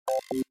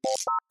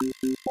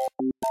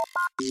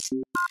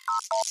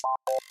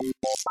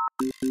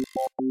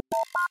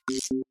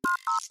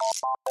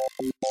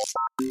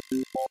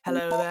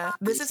Hello there,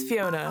 this is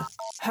Fiona,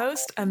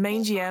 host and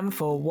main GM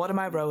for What Am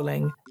I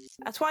Rolling,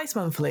 a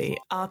twice-monthly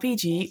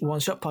RPG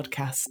one-shot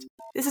podcast.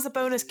 This is a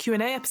bonus Q&A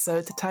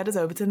episode to tide us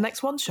over to the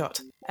next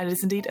one-shot, and it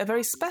is indeed a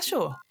very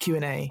special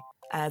Q&A,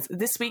 as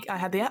this week I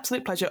had the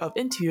absolute pleasure of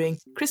interviewing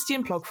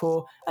Christian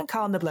Plogfors and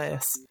Carl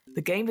Niblaeus,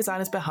 the game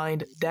designers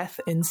behind Death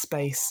in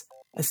Space,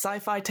 a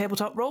sci-fi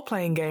tabletop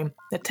role-playing game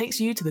that takes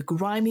you to the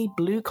grimy,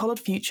 blue-collared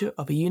future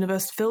of a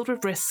universe filled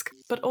with risk,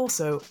 but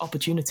also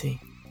opportunity.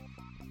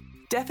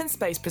 Death in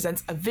Space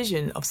presents a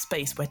vision of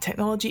space where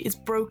technology is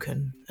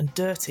broken and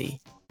dirty,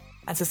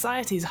 and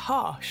society is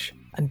harsh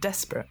and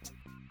desperate.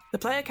 The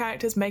player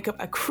characters make up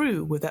a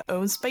crew with their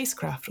own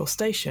spacecraft or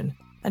station,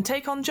 and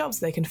take on jobs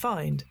they can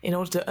find in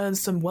order to earn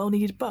some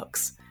well-needed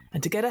bucks,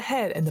 and to get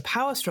ahead in the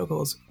power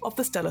struggles of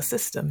the stellar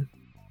system.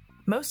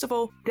 Most of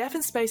all, Death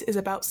in Space is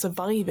about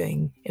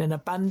surviving in an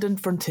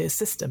abandoned frontier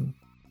system,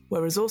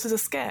 where resources are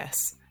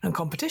scarce and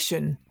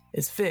competition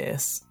is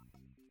fierce.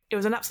 It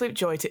was an absolute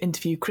joy to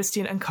interview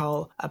Christian and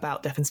Carl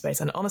about Death in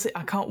Space, and honestly,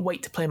 I can't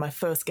wait to play my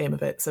first game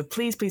of it, so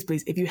please,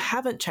 if you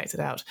haven't checked it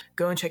out,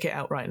 go and check it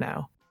out right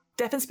now.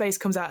 Death in Space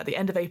comes out at the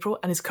end of April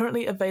and is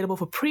currently available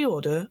for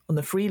pre-order on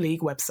the Free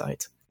League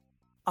website.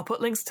 I'll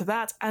put links to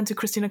that and to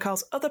Christian and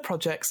Carl's other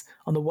projects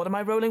on the What Am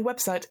I Rolling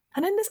website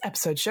and in this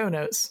episode's show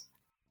notes.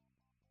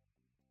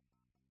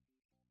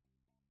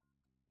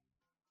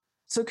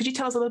 So could you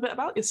tell us a little bit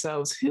about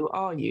yourselves? Who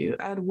are you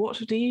and what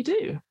do you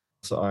do?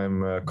 So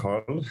I'm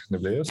Carl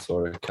Niblaeus,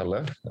 or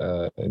Kalle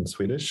in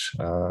Swedish.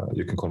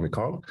 You can call me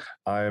Carl.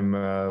 I'm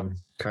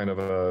kind of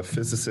a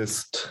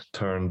physicist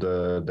turned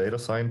data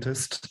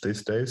scientist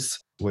these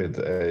days with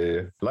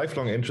a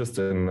lifelong interest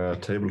in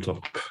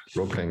tabletop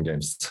role-playing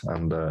games.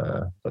 And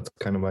that's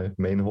kind of my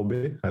main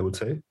hobby, I would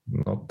say,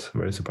 not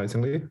very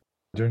surprisingly.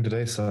 During the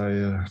days,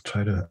 I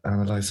try to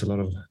analyze a lot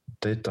of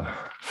data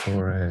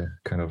for a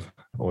kind of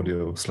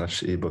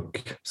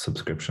audio/ebook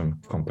subscription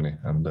company.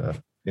 And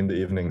in the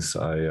evenings,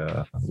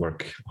 I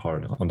work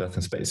hard on Death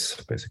in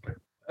Space, basically.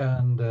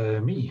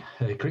 And me,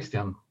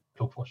 Christian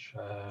Plogfors.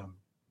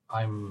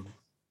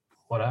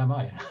 What am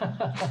I?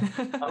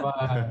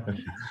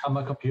 I'm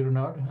a computer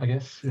nerd, I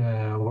guess.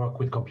 Work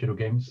with computer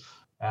games,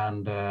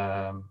 and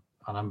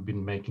I've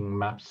been making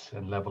maps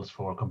and levels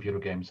for computer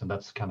games, and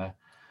that's kind of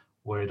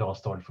where it all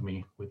started for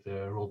me, with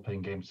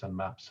role-playing games and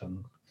maps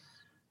and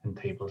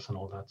tables and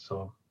all that.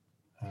 So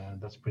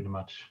that's pretty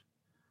much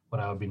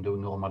what I've been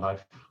doing all my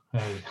life,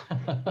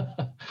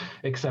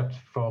 except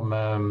from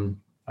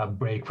a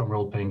break from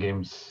role-playing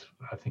games,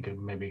 I think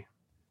maybe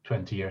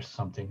 20 years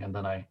something, and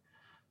then I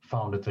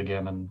found it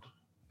again and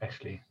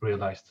actually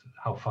realized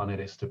how fun it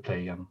is to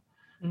play and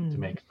to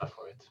make stuff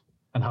for it,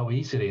 and how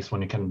easy it is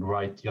when you can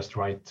just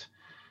write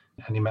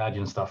and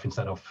imagine stuff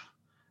instead of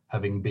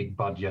having big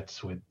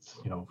budgets with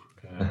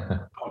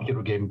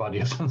computer game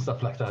budgets and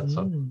stuff like that.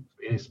 So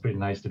it is pretty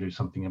nice to do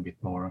something a bit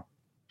more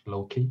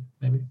low-key,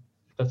 maybe.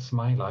 That's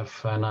my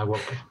life, and I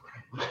work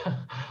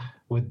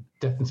with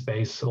Death in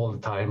Space all the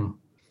time.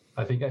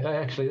 I think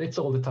actually it's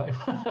all the time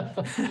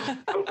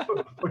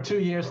for 2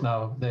 years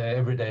now,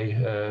 every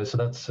day. So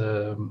that's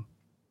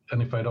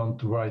and if I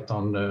don't write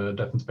on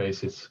Death in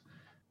Space, it's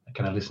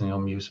kind of listening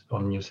on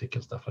music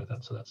and stuff like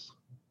that. So that's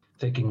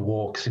taking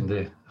walks in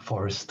the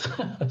forest,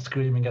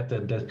 screaming at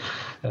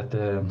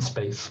the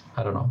space.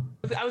 I don't know.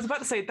 I was about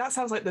to say, that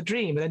sounds like the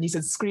dream, and then you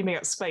said screaming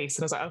at space,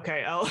 and I was like,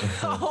 okay,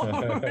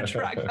 I'll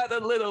retract that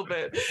a little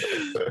bit.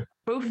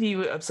 Both of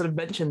you have sort of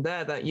mentioned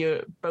there that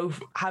you both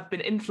have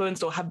been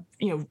influenced or have,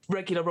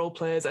 regular role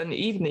players, and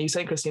even you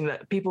say, Christian,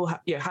 that people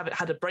haven't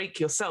had a break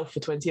yourself for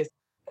 20 years.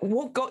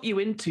 What got you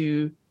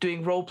into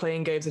doing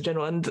role-playing games in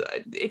general? And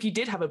if you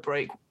did have a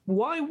break,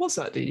 why was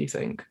that, do you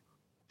think?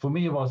 For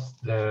me, it was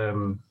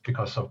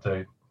because of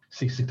the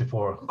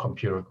C64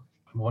 computer.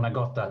 When I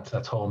got that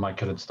at home, I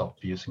couldn't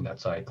stop using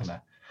that, so I kind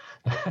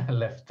of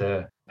left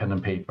the pen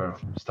and paper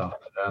stuff.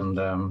 And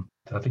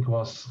I think it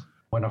was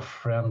when a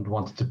friend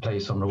wanted to play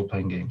some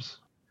role-playing games.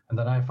 And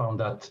then I found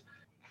that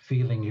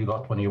feeling you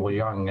got when you were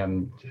young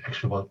and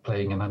actually was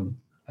playing, and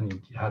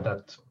you had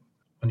that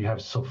when you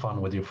have so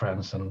fun with your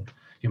friends and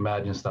you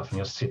imagine stuff and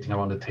you're sitting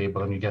around the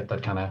table and you get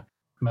that kind of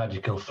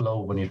magical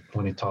flow when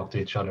you talk to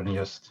each other and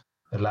just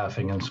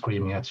laughing and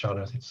screaming at each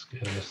other. It's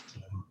just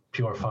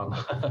pure fun.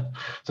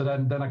 So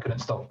then I couldn't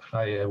stop.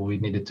 We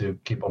needed to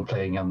keep on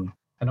playing, and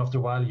after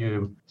a while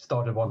you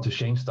started want to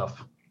change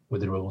stuff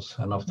with the rules,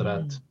 and after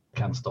that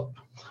can't stop.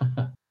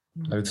 I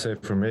would say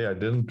for me, I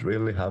didn't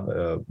really have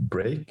a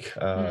break,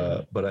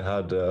 but I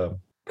had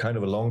kind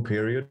of a long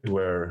period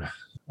where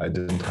I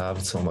didn't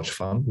have so much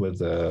fun with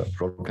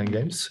role-playing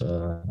games.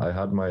 I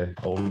had my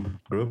old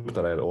group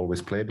that I had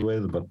always played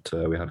with,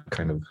 but we had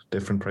kind of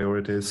different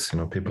priorities.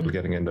 People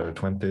getting in their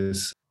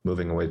 20s,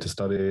 moving away to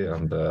study,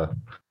 and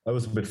I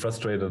was a bit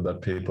frustrated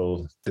that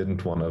people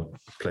didn't want to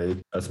play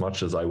as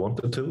much as I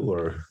wanted to,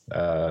 or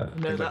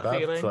things like that.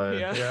 Feeling,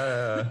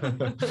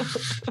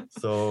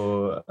 So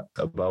So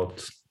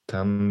about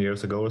 10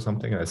 years ago or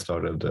something, I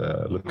started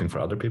looking for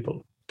other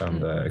people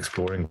and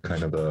exploring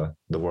kind of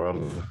the world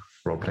of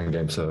role-playing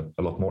games a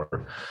lot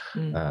more,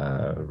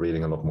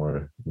 reading a lot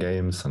more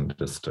games and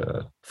just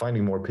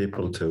finding more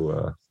people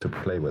to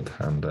play with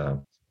and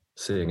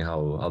seeing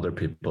how other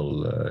people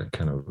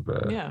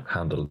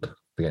handled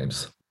the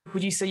games.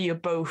 Would you say you're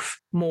both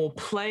more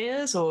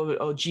players or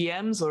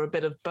GMs or a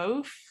bit of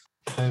both?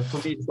 For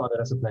me, it started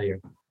as a player.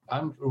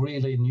 I'm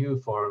really new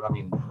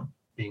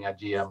being a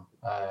GM.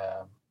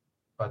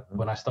 But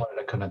when I started,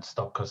 I couldn't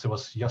stop because it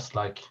was just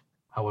like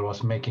how I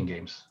was making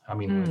games. I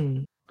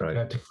mean, right. You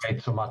had to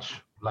create so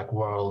much like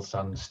worlds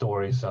and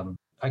stories, and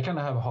I kind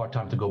of have a hard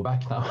time to go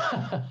back now.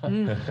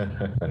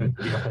 To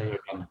be a player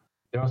again.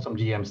 There are some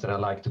GMs that I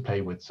like to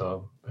play with,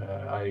 so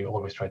I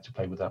always try to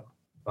play with them.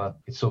 But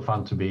it's so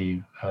fun to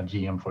be a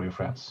GM for your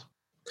friends.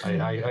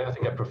 I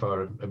think I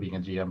prefer being a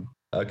GM.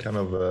 I kind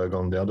of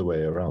gone the other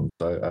way around.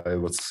 I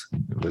was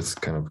this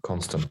kind of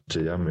constant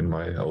GM in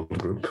my old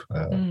group.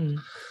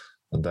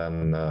 And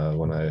then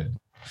when I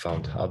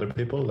found other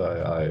people,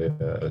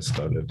 I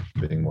started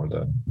being more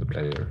the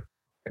player.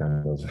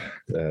 Kind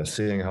of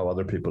seeing how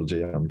other people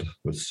GM'd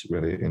was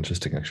really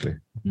interesting, actually.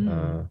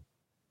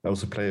 I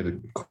also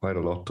played quite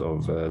a lot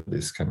of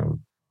these kind of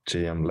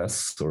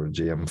GM-less or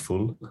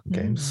GM-full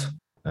games,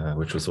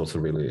 which was also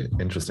really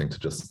interesting to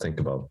just think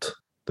about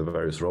the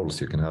various roles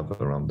you can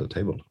have around the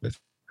table with.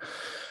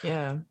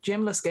 Yeah,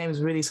 GM-less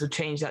games really sort of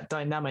change that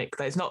dynamic.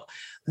 That it's not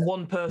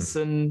one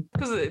person,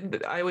 because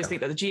I always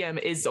think that the GM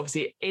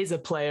is a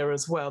player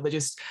as well.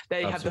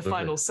 They have the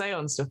final say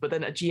on stuff. But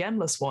then a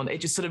GM-less one, it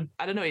just sort of,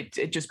 I don't know,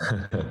 it just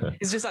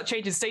it's just that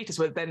change in status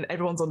where then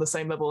everyone's on the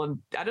same level. And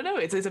I don't know,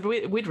 it's a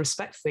weird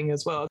respect thing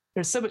as well.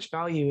 There's so much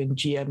value in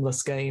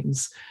GM-less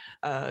games.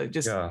 And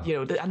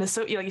they're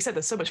so, like you said,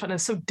 they're so much fun and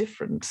so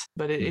different.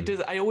 But it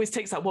does. I always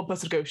takes that one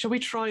person to go, shall we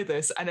try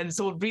this? And then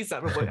someone reads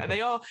that report, and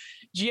they are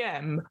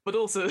GM, but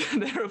also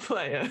they're a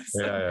player.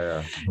 So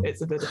yeah.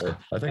 It's a bit.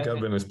 I think I've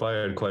been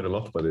inspired quite a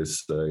lot by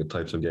these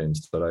types of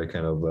games. That I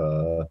kind of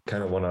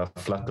want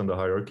to flatten the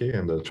hierarchy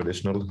and the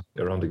traditional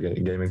around the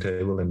gaming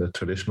table in the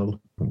traditional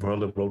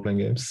world of role-playing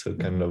games. So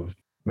kind of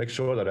make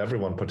sure that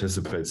everyone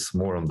participates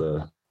more on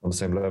the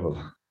same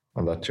level.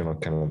 And that you're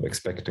not kind of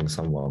expecting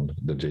someone,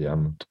 the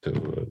GM,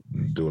 to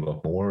do a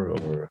lot more,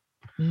 or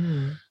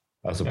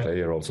as a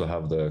player also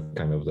have the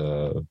kind of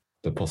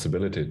the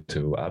possibility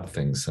to add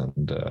things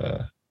and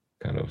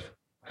kind of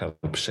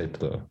help shape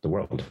the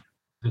world.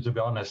 To be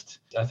honest,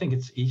 I think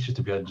it's easier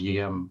to be a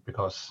GM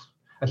because,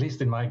 at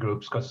least in my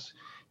groups, because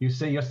you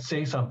just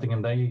say something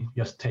and they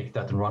just take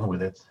that and run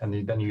with it,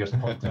 and then you just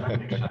point in that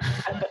direction.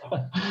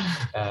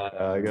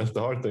 I guess the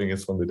hard thing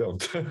is when they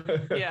don't.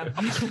 Yeah.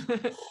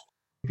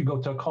 If you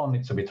go to a con,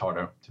 it's a bit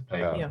harder to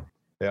play.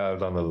 Yeah, I've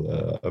done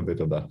a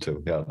bit of that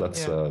too. Yeah,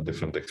 that's a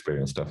different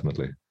experience,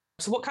 definitely.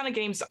 So what kind of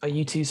games are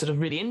you two sort of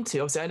really into?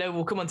 Obviously, I know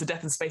we'll come on to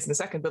Death and Space in a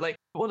second, but like,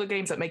 what are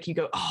games that make you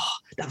go, oh,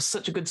 that was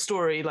such a good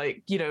story?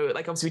 Like,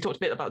 like obviously we talked a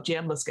bit about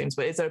GM-less games,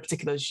 but is there a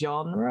particular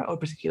genre or a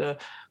particular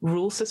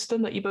rule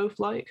system that you both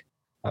like?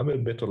 I'm a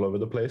bit all over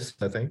the place,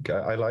 I think.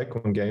 I like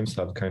when games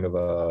have kind of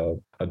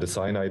a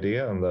design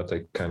idea and that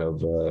they kind of,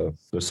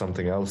 there's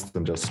something else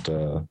than just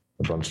a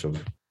bunch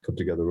of put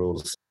together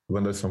rules.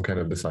 When there's some kind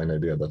of design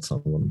idea that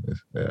someone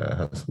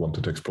has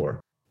wanted to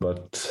explore.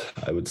 But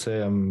I would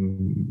say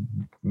I'm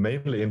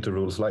mainly into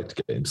rules light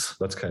games.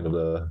 That's kind of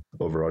the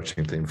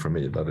overarching theme for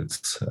me. That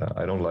it's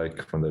I don't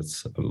like when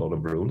there's a lot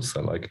of rules.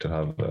 I like to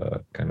have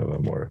kind of a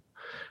more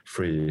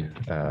free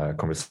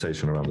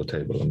conversation around the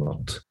table and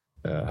not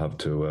have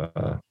to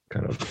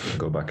kind of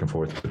go back and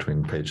forth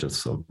between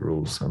pages of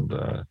rules and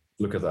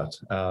look at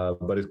that.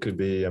 But it could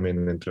be,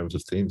 in terms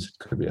of themes, it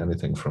could be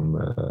anything from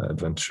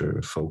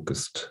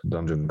adventure-focused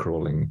dungeon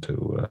crawling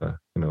to,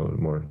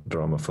 more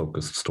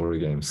drama-focused story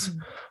games.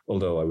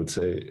 Although I would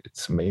say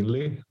it's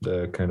mainly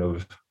the kind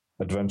of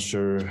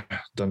adventure,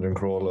 dungeon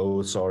crawl,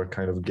 OSR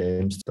kind of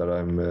games that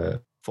I'm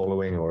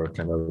following or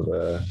kind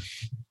of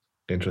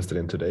interested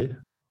in today.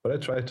 But I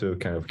try to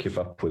kind of keep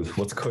up with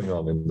what's going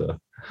on in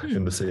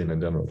the scene in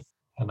general.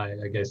 And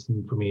I guess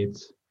for me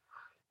it's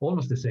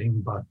almost the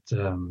same, but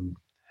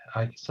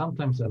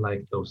sometimes I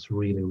like those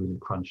really, really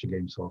crunchy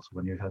games also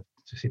when you have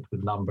to sit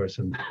with numbers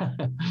and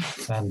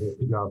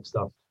figure out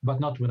stuff, but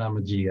not when I'm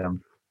a GM.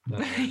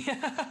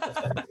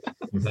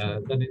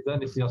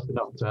 Then it's just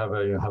enough to have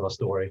a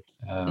story.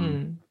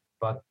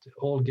 But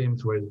all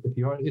games where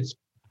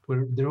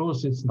the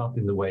rules is not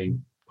in the way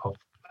of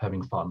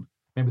having fun.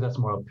 Maybe that's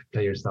more of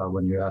player style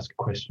when you ask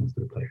questions to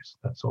the players.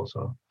 That's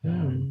also,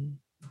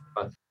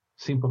 but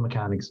simple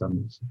mechanics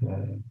and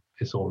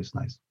is always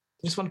nice.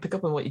 I just want to pick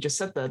up on what you just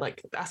said there,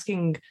 like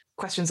asking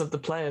questions of the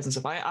players and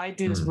stuff. I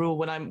do this rule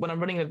when I'm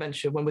running an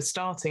adventure, when we're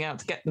starting out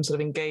to get them sort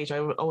of engaged. I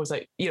always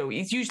like,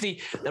 it's usually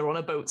they're on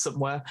a boat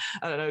somewhere.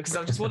 I don't know, because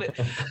I just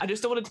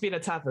don't want it to be in a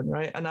tavern,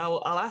 right? And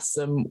I'll ask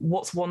them,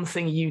 what's one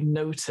thing you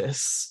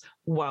notice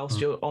whilst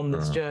you're on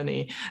this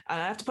journey?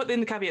 And I have to put in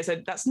the caveat,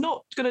 said that's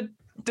not going to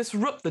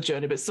disrupt the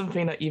journey, but it's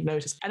something that you've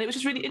noticed. And it was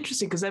just really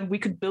interesting because then we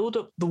could build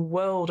up the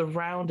world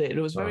around it.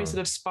 It was very sort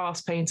of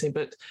sparse painting,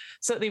 but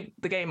certainly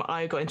the game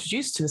I got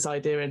introduced to this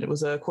idea in, it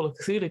was a Call of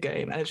Cthulhu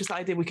game. And it's just the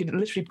idea we could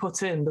literally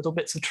put in little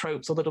bits of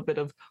tropes, a little bit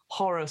of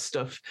horror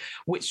stuff,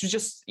 which was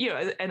just, you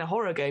know, in a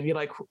horror game, you're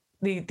like,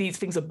 these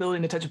things are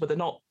building attention, but they're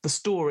not the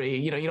story.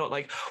 You know, you're not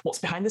like, what's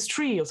behind this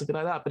tree or something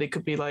like that. But it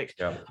could be like,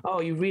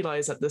 oh, you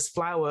realize that this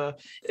flower,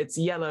 it's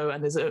yellow,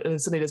 and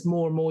suddenly there's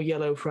more and more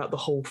yellow throughout the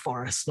whole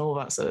forest and all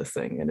that sort of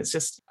thing. And it's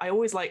just, I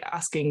always like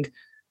asking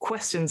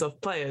questions of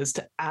players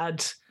to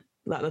add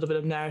that little bit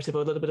of narrative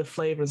or a little bit of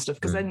flavor and stuff,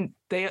 because then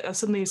they are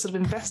suddenly sort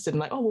of invested in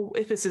like, oh, well,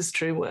 if this is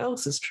true, what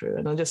else is true?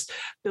 And I just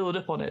build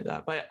up on it.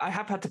 But I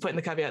have had to put in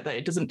the caveat that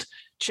it doesn't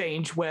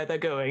change where they're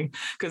going,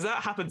 because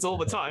that happens all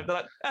the time. They're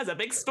like, there's a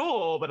big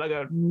storm, and I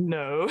go,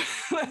 no,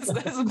 there's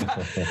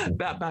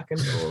that back and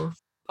forth.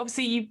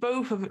 Obviously, you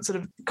both have sort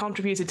of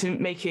contributed to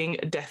making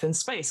Death in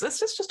Space. Let's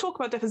just talk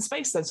about Death in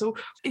Space then. So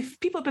if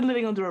people have been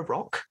living under a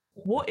rock,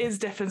 what is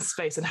Death in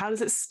Space, and how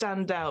does it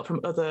stand out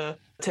from other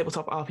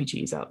tabletop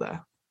RPGs out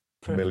there?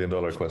 $1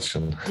 million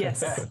question.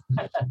 Yes.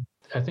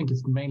 I think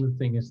its main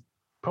thing is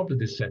probably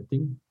the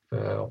setting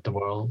of the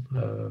world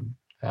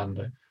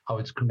and how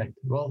it's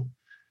connected. Well,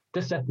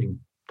 the setting,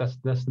 that's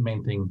the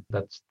main thing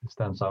that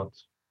stands out.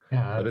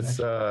 Yeah, but it's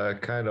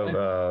kind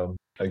of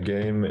a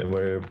game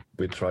where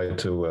we try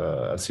to,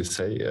 as you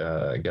say,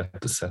 get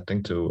the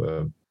setting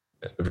to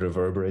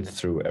reverberate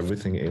through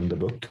everything in the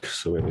book.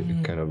 So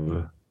we kind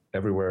of,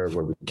 everywhere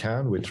where we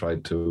can, we try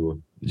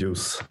to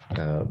use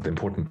the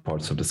important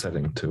parts of the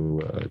setting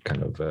to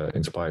kind of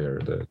inspire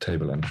the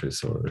table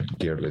entries or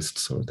gear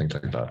lists or things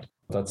like that.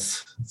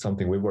 That's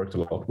something we worked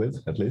a lot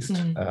with, at least.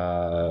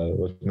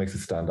 What makes it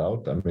stand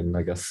out, I mean,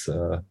 I guess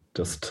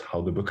just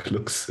how the book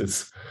looks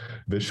is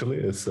visually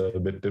is a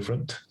bit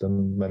different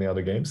than many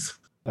other games.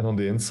 And on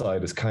the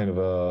inside is kind of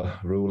a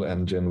rule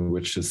engine,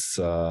 which is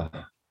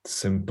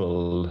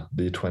simple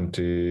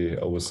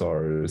D20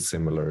 OSR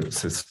similar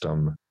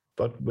system,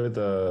 but with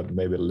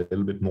maybe a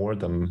little bit more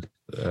than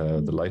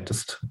the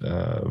lightest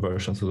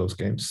versions of those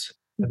games.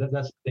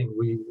 That's the thing.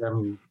 We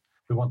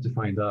want to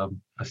find a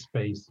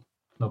space,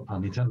 no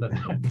pun intended,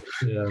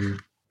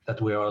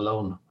 that we are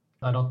alone.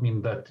 I don't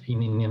mean that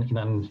in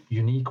a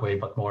unique way,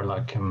 but more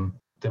like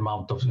the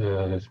amount of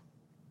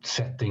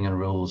setting and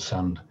rules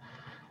and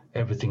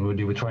everything we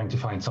do. We're trying to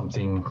find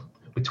something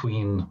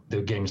between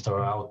the games that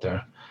are out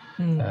there.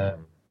 And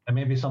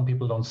maybe some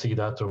people don't see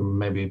that, or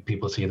maybe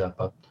people see that,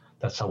 but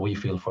that's how we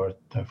feel for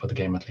the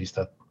game, at least,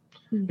 that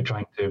we're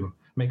trying to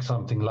make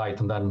something light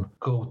and then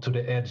go to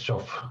the edge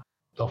of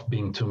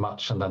being too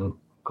much and then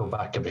go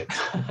back a bit.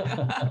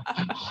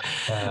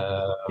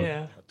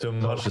 Too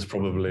much is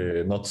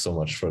probably not so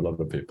much for a lot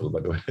of people, by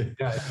the way.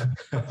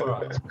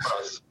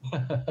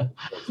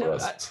 For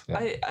us.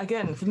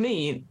 Again, for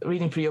me,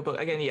 reading through your book,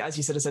 again, as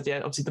you said,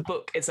 obviously the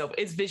book itself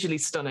is visually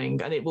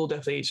stunning and it will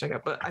definitely check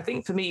out. But I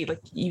think for me,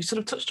 like you sort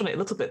of touched on it a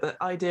little bit, the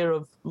idea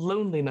of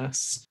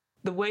loneliness,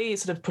 the way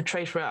it's sort of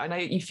portrayed throughout,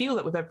 and you feel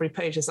that with every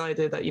page, this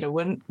idea that, you know,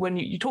 when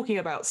you're talking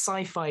about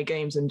sci-fi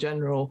games in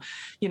general,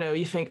 you know,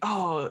 you think,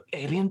 oh,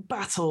 alien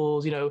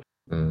battles, you know,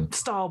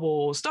 Star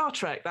Wars, Star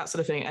Trek, that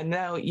sort of thing. And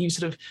now you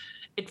sort of,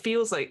 it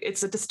feels like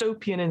it's a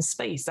dystopian in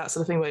space, that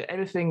sort of thing, where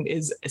everything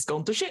is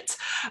gone to shit.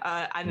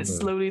 And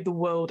slowly the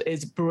world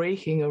is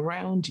breaking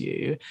around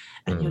you.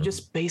 And you're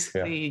just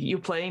basically, you're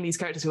playing these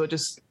characters who are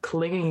just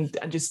clinging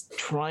and just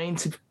trying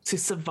to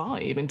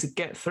survive and to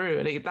get through.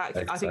 And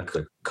I think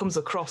comes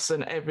across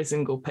in every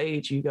single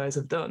page you guys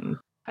have done.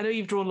 I know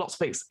you've drawn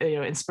lots of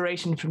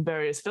inspiration from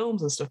various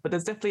films and stuff, but there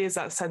definitely is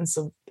that sense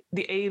of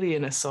the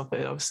alienness of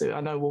it. Obviously,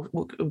 I know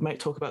we might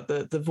talk about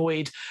the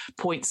void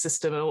point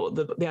system and all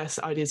the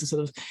ideas of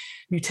sort of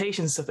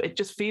mutation stuff. It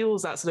just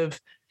feels that sort of,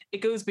 it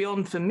goes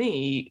beyond, for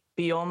me,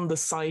 beyond the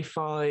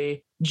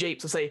sci-fi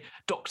japes of, say,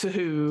 Doctor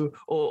Who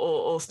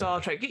or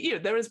Star Trek. You know,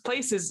 there is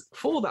places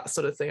for that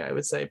sort of thing, I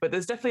would say, but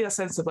there's definitely a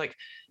sense of like,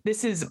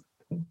 this is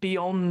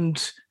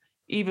beyond.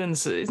 Even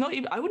so, it's not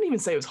even, I wouldn't even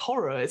say it was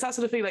horror. It's that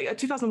sort of thing, like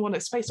 2001: A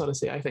Space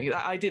Odyssey. I think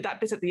I did that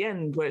bit at the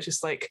end where it's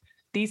just like,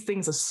 these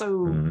things are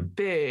so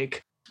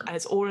big and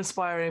it's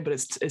awe-inspiring, but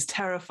it's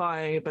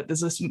terrifying. But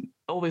there's this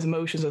all these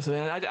emotions or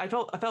something. And I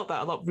felt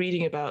that a lot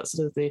reading about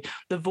sort of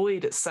the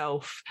void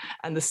itself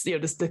and this, you know,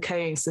 this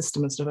decaying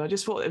system and stuff. And I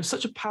just thought it was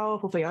such a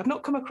powerful thing. I've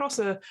not come across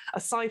a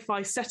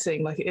sci-fi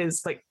setting like it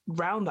is like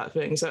around that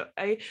thing. So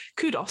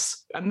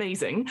kudos,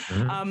 amazing.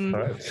 All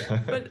right.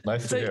 But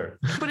nice to hear.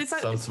 But it's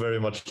like, sounds very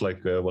much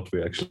like what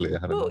we actually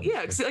had. Well,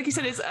 yeah, like you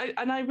said,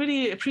 and I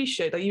really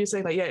appreciate that you were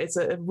saying that. Yeah, it's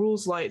a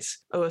rules light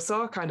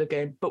OSR kind of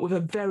game, but with a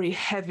very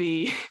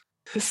heavy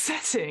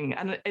setting,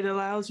 and it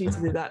allows you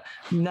to do that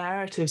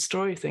narrative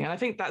story thing. And I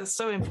think that's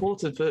so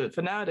important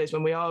for nowadays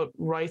when we are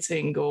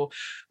writing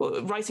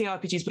writing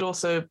RPGs, but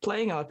also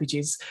playing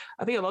RPGs.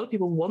 I think a lot of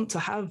people want to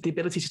have the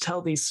ability to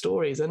tell these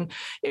stories. And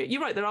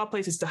you're right, there are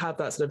places to have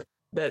that sort of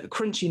the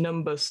crunchy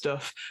number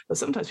stuff, but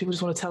sometimes people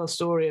just want to tell a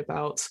story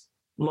about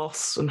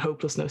loss and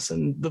hopelessness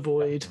and the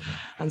void.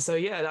 And so,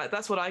 yeah,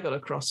 that's what I got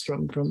across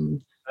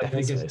from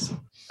Death Space.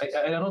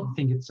 I don't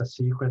think it's a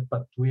secret,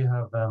 but we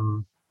have,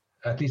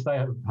 at least I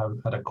have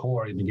had a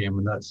core in the game,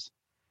 and that's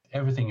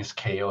everything is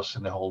chaos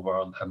in the whole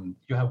world, and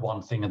you have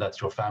one thing, and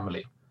that's your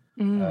family.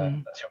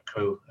 That's your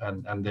crew,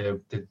 and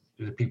the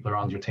people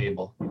around your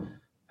table,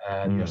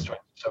 and you're trying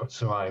to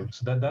survive.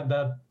 So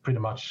that pretty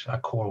much a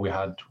core we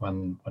had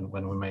when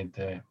we made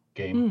the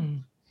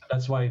game.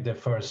 That's why the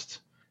first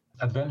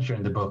adventure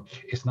in the book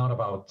is not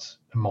about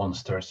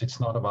monsters. It's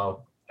not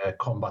about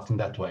combat in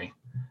that way.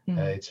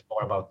 It's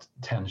more about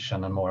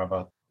tension and more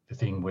about the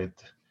thing with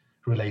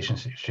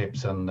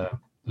relationships and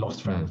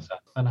lost friends.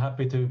 I'm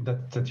happy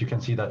that you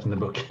can see that in the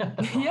book.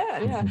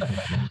 yeah.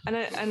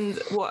 And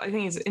what I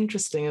think is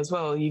interesting as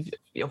well, you've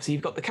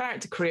got the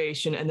character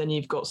creation, and then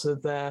you've got sort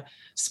of the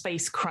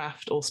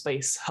spacecraft or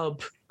space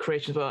hub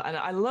creation as well. And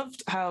I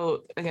loved how,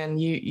 again,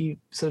 you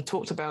sort of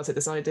talked about it,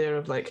 this idea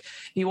of like,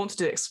 you want to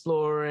do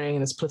exploring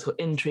and there's political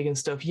intrigue and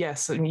stuff.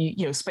 Yes, I mean,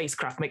 you know,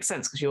 spacecraft makes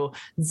sense because you're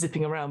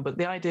zipping around, but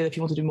the idea that if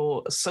you want to do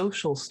more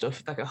social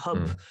stuff, like a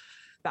hub,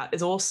 that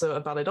is also a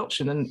valid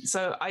option. And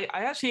so I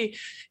actually,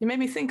 it made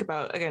me think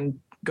about, again,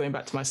 going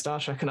back to my Star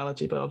Trek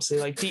analogy, but obviously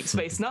like Deep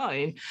Space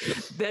Nine,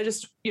 they're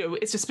just, you know,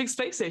 it's just a big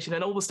space station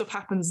and all the stuff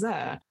happens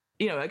there.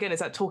 You know, again, it's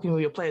like talking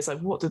with your players, like,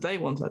 what do they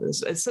want out of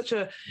this? It's such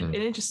an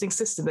interesting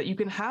system that you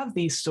can have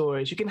these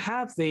stories. You can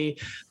have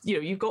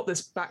you've got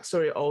this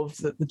backstory of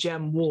the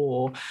Gem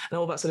War and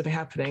all that sort of thing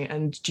happening.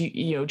 And do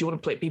you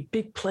want to be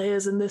big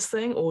players in this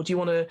thing, or do you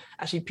want to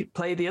actually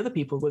play the other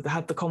people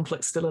have the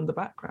conflict still in the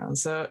background?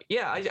 So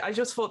yeah, I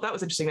just thought that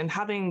was interesting. And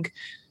having,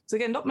 so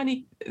again, not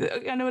many,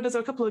 I know there's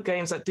a couple of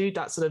games that do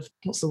that sort of,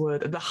 what's the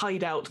word, the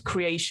hideout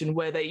creation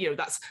where they, you know,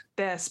 that's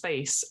their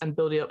space and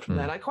build it up from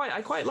there. And I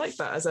quite like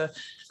that because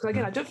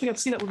again, I don't think I've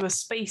seen that with a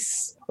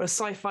space or a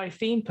sci-fi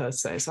theme per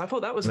se. So I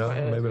thought that was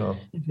maybe not.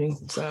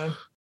 So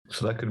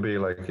that could be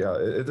like,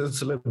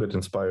 it's a little bit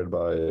inspired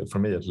by, for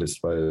me at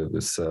least, by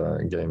this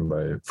game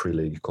by Free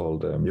League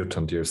called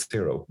Mutant Year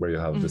Zero, where you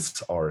have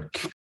this arc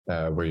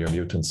where your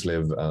mutants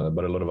live,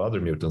 but a lot of other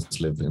mutants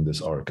live in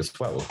this arc as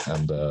well.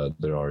 And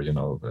there are, you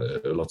know,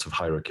 lots of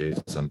hierarchies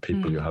and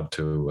people you have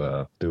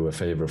to do a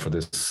favor for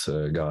this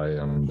guy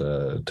and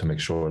to make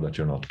sure that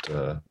you're not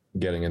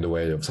getting in the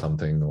way of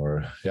something,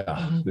 or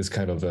this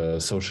kind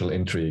of social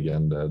intrigue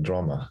and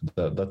drama.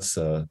 That's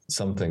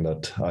something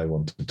that I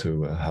wanted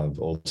to have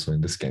also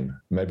in this game.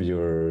 Maybe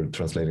you're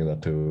translating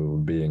that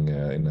to being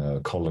in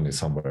a colony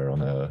somewhere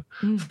on a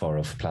far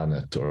off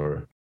planet,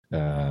 or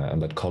and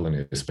that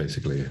colony is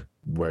basically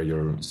where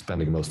you're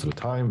spending most of the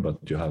time, but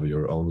you have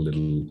your own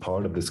little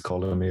part of this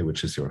colony,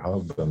 which is your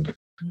hub, and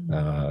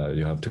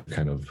you have to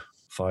kind of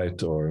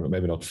fight, or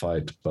maybe not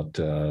fight, but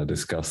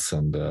discuss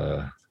and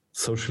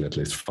socially at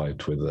least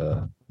fight with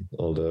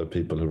all the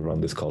people who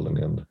run this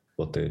colony and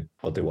what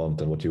they want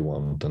and what you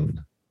want,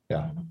 and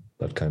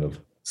that kind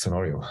of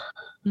scenario.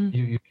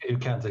 You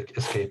can't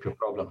escape your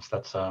problems.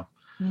 That's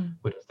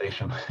with the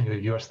station.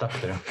 You're stuck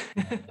there.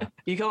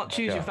 You can't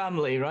choose your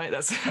family, right?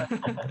 That's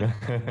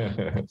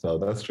so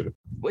that's true.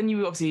 When you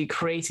were obviously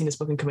creating this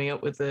book and coming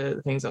up with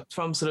the things up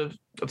from sort of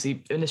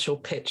obviously initial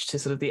pitch to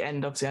sort of the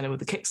end, obviously I know with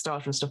the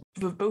Kickstarter and stuff,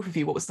 for both of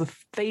you, what was the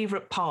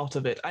favorite part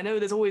of it? I know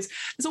there's always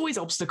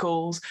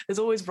obstacles, there's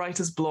always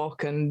writer's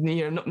block and,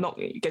 you know, not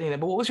getting there,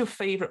 but what was your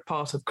favorite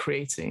part of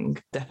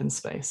creating Death in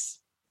Space?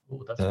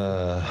 Oh, that's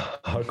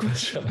hard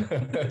question.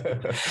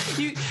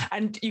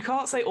 You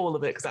can't say all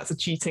of it because that's a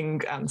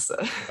cheating answer.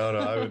 No,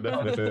 I would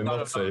definitely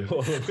not say all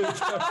of it.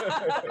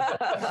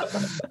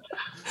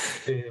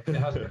 It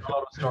has been a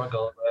lot of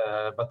struggle,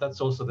 but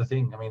that's also the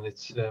thing. I mean,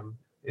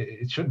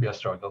 it should be a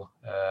struggle.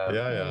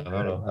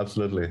 No,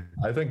 absolutely.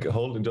 I think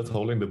just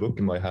holding the book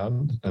in my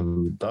hand,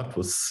 and that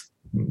was,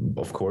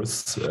 of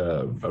course,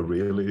 a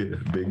really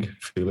big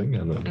feeling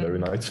and a very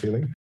nice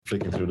feeling.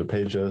 Flicking through the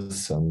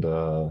pages and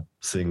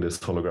seeing this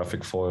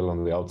holographic foil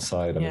on the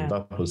outside. I mean,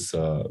 that was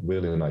a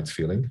really nice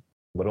feeling.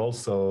 But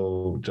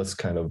also just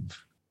kind of,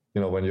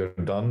 you know, when you're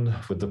done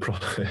with the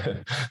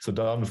project. So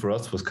done for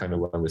us was kind of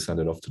when we sent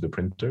it off to the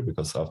printer,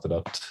 because after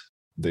that,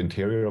 the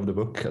interior of the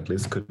book at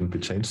least couldn't be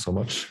changed so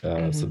much.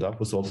 So that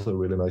was also a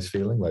really nice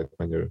feeling, like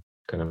when you're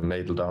kind of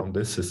nailed down,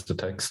 this is the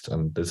text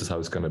and this is how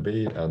it's going to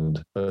be.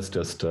 And let's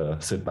just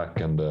sit back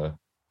and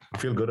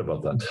feel good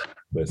about that,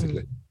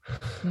 basically.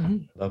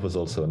 That was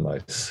also a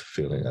nice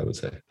feeling, I would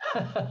say.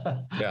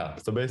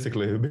 So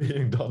basically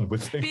being done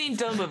with things. Being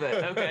done with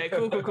it. Okay,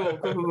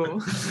 cool.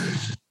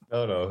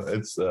 No,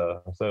 it's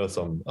there are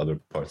some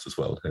other parts as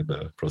well in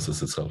the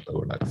process itself that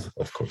were nice,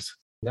 of course.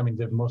 I mean,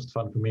 the most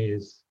fun for me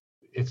is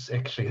it's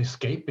actually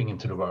escaping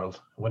into the world.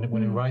 When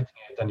you're writing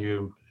it and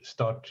you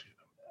start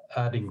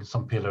adding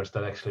some pillars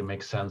that actually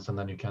make sense, and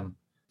then you can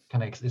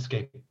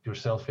escape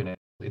yourself in it.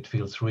 It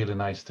feels really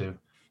nice to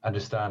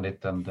understand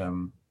it,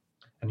 and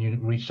you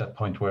reach that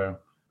point where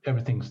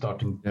everything's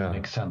starting to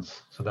make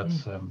sense. So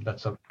that's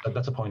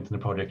a point in the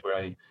project where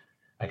I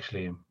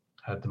actually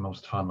had the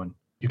most fun, when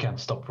you can't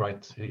stop,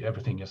 right?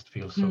 Everything just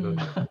feels so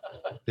good.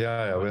 We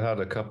had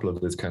a couple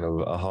of these kind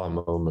of aha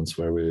moments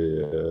where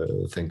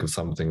we think of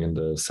something in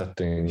the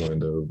setting or in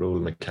the rule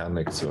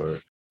mechanics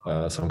or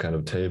some kind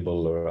of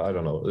table, or I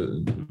don't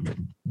know,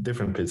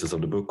 different pieces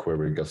of the book where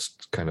we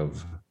just kind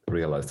of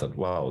realized that,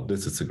 wow,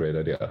 this is a great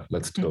idea.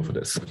 Let's go for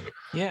this.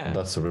 Yeah. And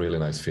that's a really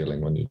nice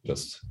feeling when you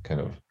just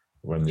kind of,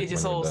 it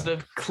just all sort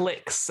of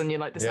clicks and you're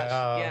like, this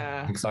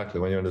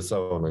exactly. When you're in the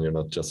zone and you're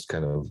not just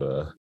kind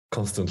of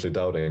constantly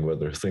doubting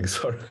whether things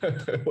are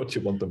what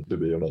you want them to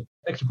be or not.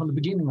 Actually, from the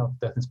beginning of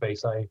Death in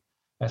Space, I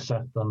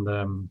sat on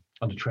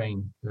the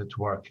train to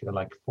work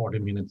like 40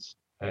 minutes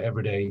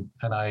every day,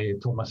 and I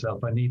told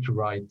myself I need to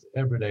write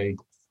every day,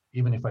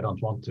 even if I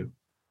don't want to.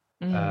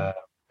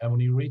 And when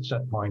you reach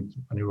that point,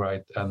 when you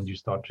write and you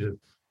start to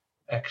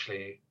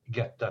actually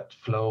get that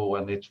flow,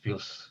 and it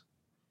feels,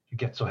 you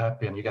get so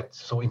happy and you get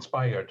so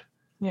inspired,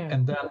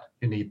 and then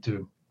you need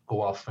to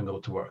go off and go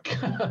to work.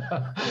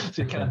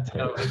 So you can't,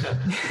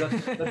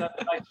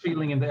 that nice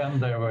feeling in the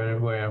end there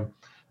where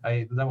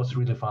that was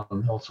really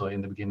fun also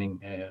in the beginning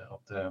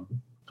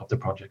of the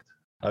project.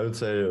 I would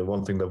say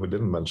one thing that we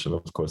didn't mention,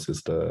 of course,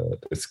 is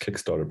this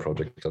Kickstarter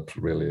project that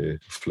really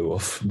flew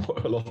off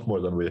a lot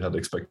more than we had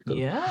expected.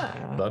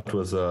 Yeah. That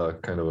was a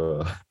kind of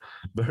a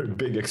very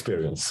big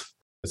experience.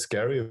 It's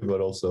scary,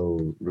 but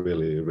also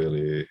really,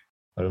 really,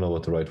 I don't know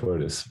what the right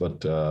word is,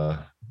 but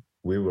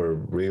we were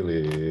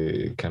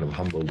really kind of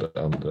humbled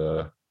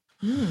and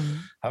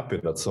happy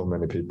that so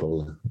many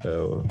people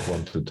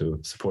wanted to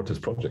support this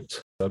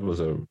project. That was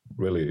a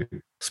really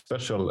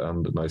special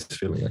and nice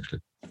feeling,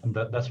 actually. And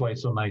that's why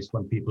it's so nice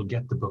when people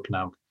get the book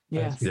now.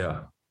 Yes.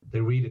 Yeah. They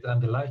read it and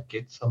they like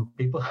it, some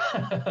people.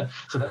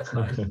 So that's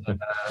nice.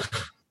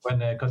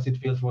 Because it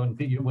feels when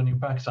you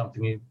back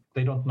something,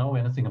 they don't know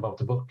anything about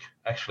the book,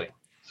 actually.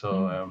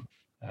 So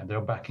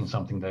they're backing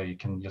something that you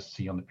can just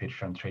see on the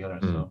picture and trailer.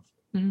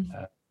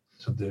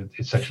 So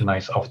it's actually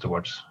nice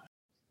afterwards.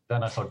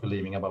 Then I start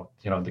believing about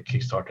the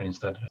Kickstarter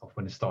instead of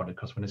when it started.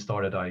 Because when it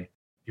started,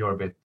 you're a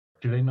bit,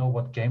 do they know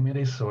what game it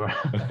is? Or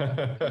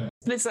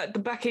it's like the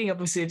backing,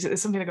 obviously,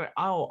 it's something like,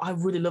 oh, I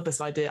really love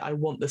this idea. I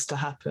want this to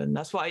happen.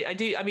 That's why I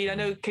do. I mean, I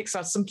know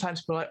Kickstarter,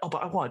 sometimes people are like, oh,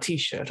 but I want a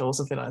t-shirt or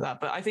something like that.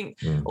 But I think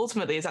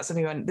ultimately, is that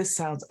something when this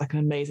sounds like an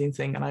amazing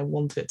thing and I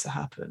want it to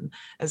happen.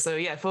 And so,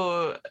 yeah,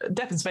 for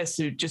Death in Space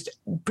to just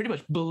pretty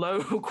much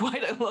blow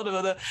quite a lot of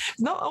other,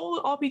 not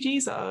all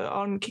RPGs that are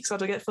on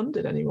Kickstarter get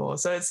funded anymore.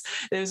 So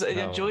there's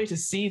a joy to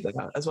see that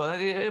as well.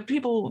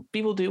 People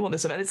do want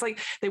this. And it's like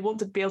they want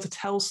to be able to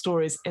tell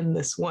stories in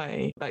this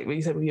way, like what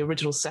you said with the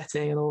original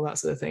setting and all that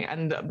sort of thing,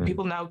 and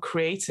people now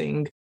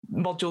creating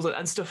modules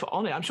and stuff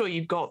on it. I'm sure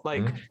you've got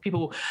like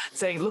people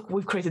saying, look,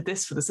 we've created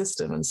this for the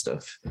system and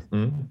stuff.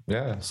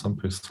 Yeah, some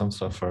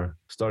stuff are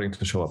starting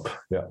to show up.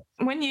 Yeah.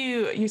 When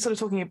you sort of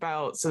talking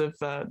about sort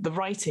of the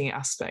writing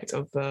aspect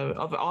of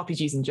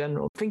RPGs in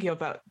general, thinking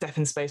about Death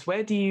in Space,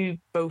 where do you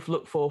both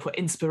look for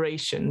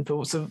inspiration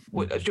for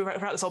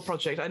throughout this whole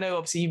project? I know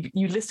obviously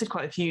you listed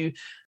quite a few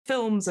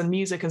films and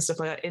music and stuff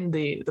like that in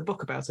the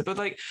book about it, but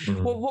like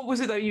what was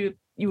it that you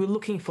were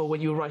looking for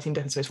when you were writing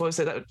Death in Space? What was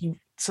it that you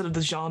sort of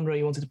the genre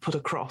you wanted to put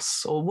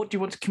across, or what do you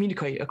want to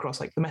communicate across,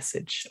 like the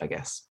message, I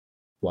guess?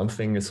 One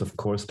thing is, of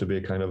course, to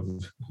be kind of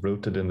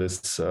rooted in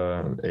this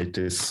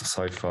 80s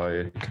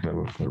sci-fi kind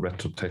of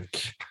retro tech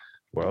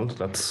world.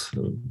 That's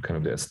kind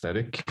of the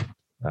aesthetic,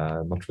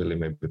 not really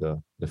maybe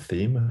the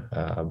theme,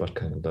 but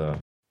kind of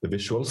the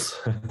visuals,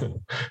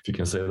 if you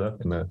can say that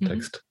in a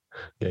text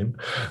game.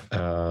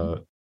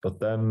 But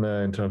then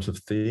in terms of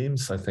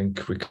themes, I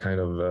think we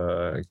kind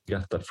of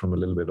get that from a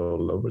little bit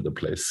all over the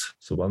place.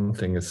 So one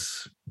thing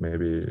is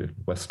maybe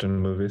Western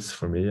movies,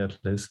 for me at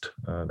least,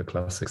 the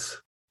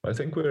classics. I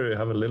think we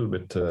have a little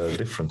bit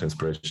different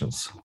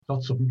inspirations.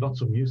 Lots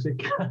of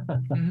music.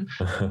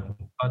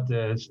 But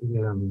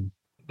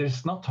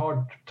it's not hard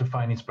to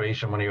find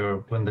inspiration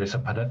when there's a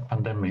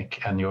pandemic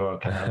and you're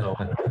kind of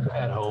alone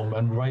at home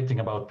and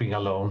writing about being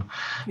alone.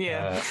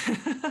 Yeah.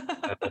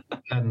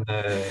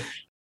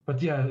 But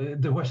yeah,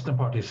 the Western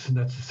part that's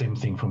the same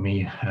thing for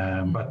me.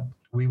 But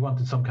we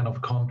wanted some kind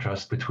of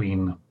contrast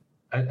between.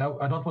 I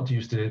don't want to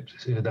use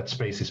that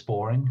space is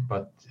boring,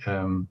 but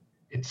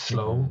it's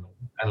slow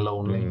and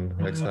lonely.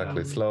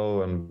 Exactly,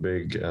 slow and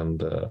big, and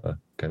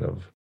kind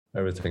of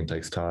everything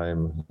takes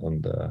time.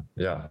 And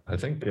I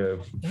think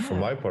for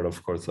my part,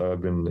 of course,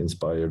 I've been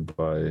inspired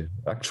by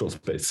actual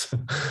space,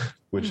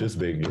 which is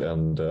big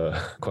and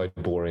quite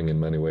boring in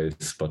many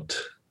ways, but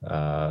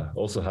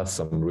also has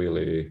some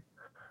really,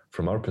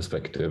 from our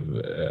perspective,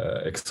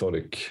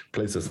 exotic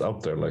places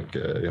out there, like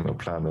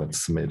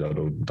planets made out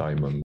of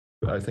diamond.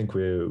 I think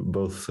we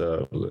both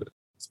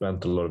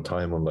spent a lot of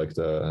time on like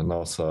the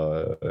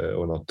NASA,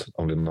 or not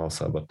only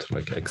NASA, but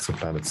like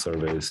exoplanet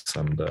surveys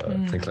and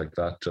things like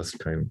that, just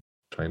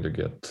trying to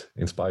get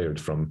inspired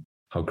from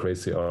how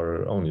crazy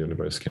our own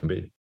universe can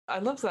be. I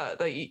love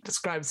that you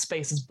describe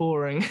space as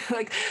boring,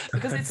 like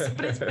because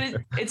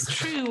it's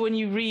true when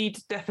you read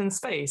Death in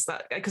Space.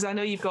 That because I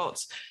know you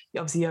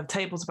have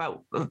tables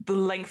about the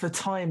length of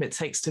time it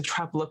takes to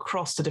travel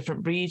across to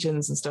different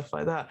regions and stuff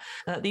like that.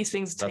 These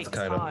things take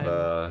time.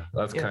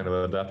 That's kind of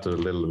adapted a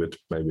little bit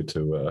maybe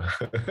to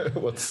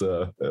what's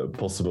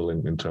possible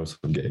in terms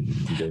of game.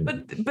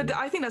 But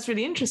I think that's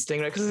really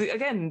interesting, right? Because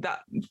again, that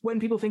when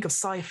people think of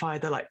sci-fi,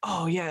 they're like,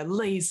 oh yeah,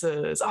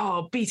 lasers,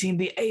 beating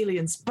the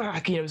aliens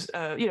back, it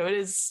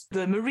is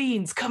the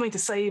Marines coming to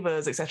save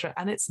us, etc.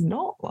 And it's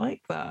not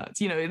like that.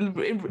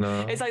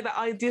 It's like that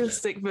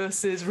idealistic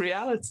versus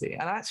reality.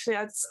 And actually,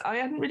 I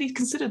hadn't really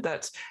considered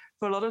that.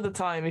 For a lot of the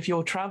time, if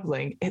you're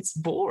traveling, it's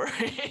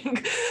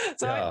boring.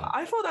 So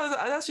I thought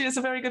that's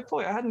a very good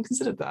point. I hadn't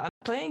considered that.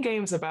 Playing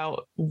games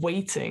about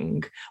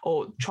waiting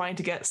or trying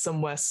to get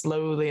somewhere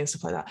slowly and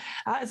stuff like that.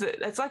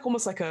 It's like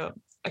almost like a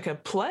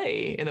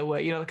play in a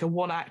way, like a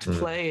one-act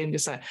play, and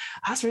just like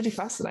that's really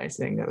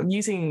fascinating.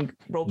 Using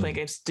role-playing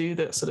games to do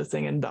that sort of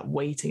thing and that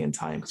waiting in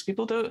time, because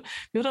people don't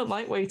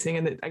like waiting,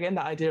 and again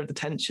that idea of the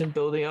tension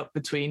building up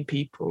between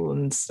people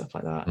and stuff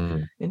like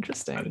that.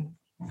 Interesting.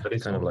 But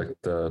it's kind of like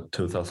the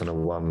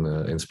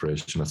 2001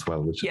 inspiration as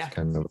well, which is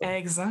kind of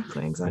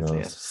exactly.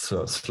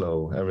 So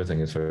slow. Everything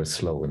is very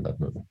slow in that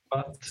movie.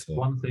 But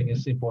one thing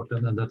is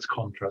important, and that's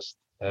contrast.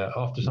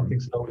 After something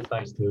slow, it's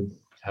nice to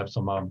have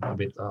some a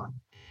bit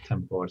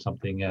tempo or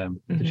something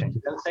to change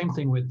it. And the same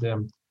thing with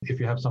if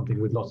you have something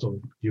with lots of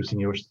using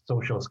your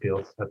social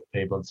skills at the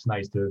table, it's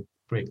nice to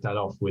break that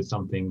off with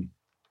something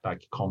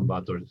like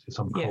combat or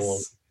some call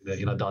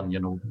in a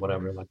dungeon or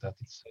whatever like that.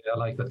 I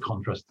like that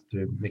contrast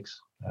to mix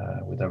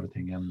with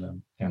everything,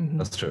 and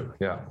that's true.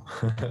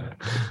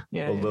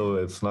 Although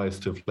it's nice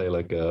to play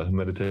like a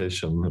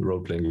meditation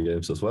role-playing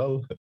games as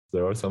well.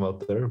 There are some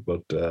out there,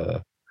 but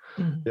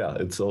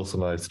it's also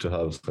nice to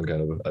have some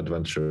kind of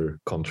adventure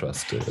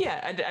contrast to it.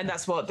 And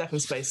that's what Death in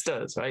Space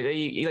does, right?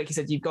 Like you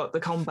said, you've got the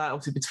combat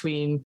obviously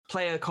between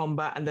player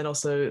combat and then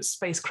also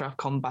spacecraft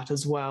combat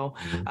as well.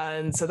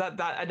 And so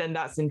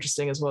that's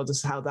interesting as well,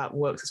 just how that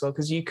works as well.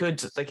 Because you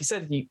could, like you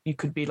said, you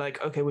could be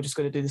like, okay, we're just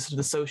going to do this sort of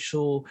the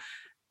social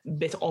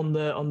bit on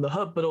the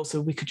hub, but also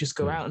we could just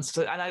go out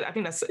and I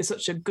think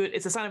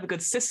it's a sign of a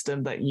good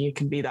system that you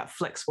can be that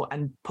flexible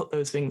and put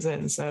those things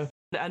in. So,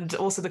 and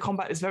also the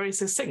combat is very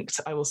succinct,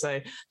 I will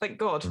say, thank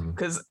God,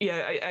 because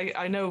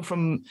I know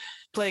from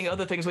playing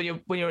other things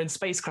when you're in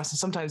spacecraft,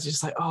 sometimes you're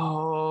just like,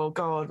 oh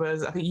God,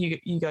 whereas I think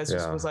you guys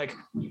just was like,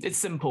 it's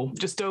simple,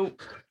 just don't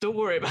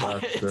worry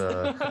about it.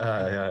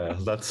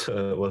 That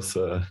was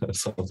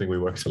something we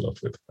worked a lot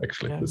with,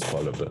 actually. This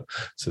part of the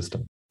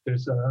system.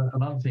 There's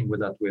another thing with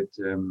that,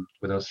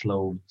 with our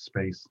slow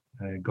space,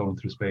 going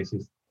through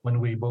spaces, when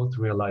we both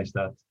realize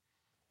that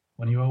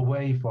when you're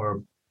away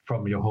from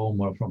your home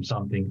or from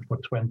something for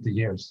 20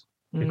 years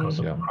because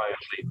of cryo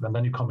sleep, and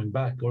then you're coming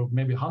back, or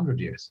maybe 100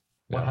 years,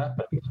 what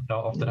happened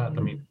after that? I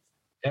mean,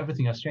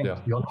 everything has changed.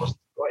 You almost,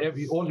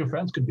 all your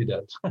friends could be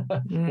dead,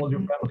 all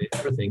your family,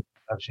 everything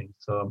has changed.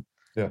 So,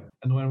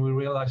 and when we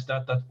realized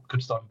that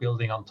could start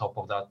building on top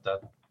of that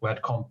we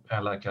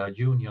had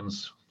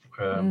unions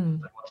that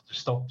wanted to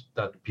stop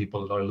that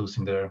people are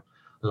losing their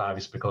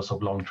lives because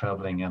of long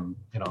traveling, and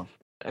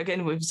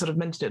Again, we've sort of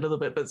mentioned it a little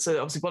bit, but so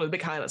obviously one of the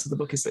big highlights of the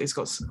book is that it's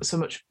got so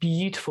much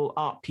beautiful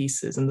art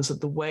pieces, and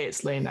the way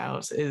it's laid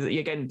out is,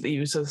 again,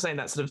 you were sort of saying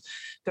that sort of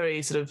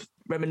very sort of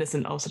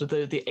reminiscent of sort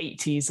of the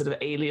 80s sort of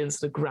alien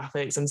sort of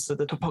graphics and sort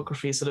of the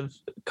topography, sort of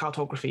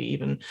cartography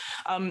even.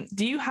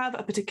 Do you have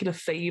a particular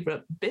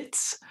favorite bit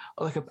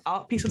or like an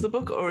art piece of the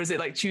book, or is it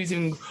like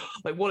choosing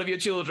like one of your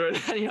children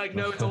and you're like,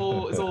 no, it's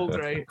all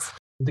great?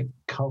 The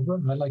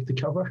cover, I like the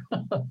cover.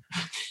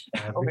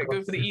 Okay,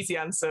 go for the easy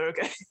answer.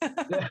 Okay.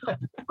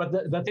 But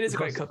it is a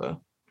great cover.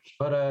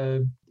 But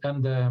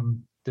and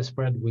the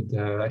spread with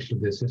actually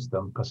the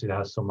system, because it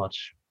has so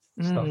much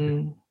stuff.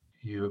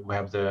 We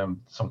have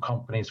some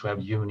companies, we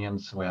have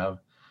unions,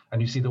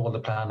 and you see all the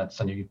planets,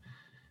 and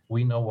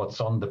we know what's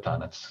on the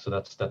planets, so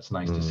that's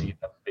nice to see.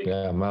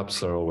 Yeah,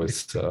 maps are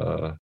always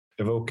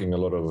evoking a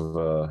lot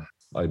of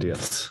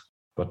ideas.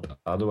 But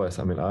otherwise,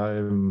 I mean,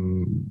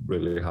 I'm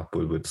really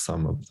happy with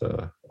some of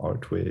the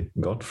art we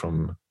got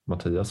from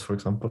Matthias, for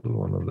example,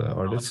 one of the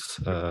artists,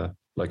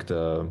 like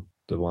the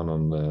one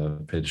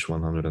on page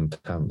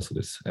 110, so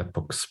this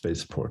Epoch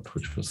Spaceport,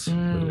 which was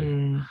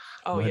really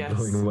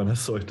mind-blowing when I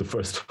saw it the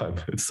first time.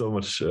 It's so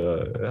much,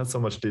 it has so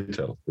much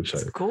detail,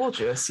 it's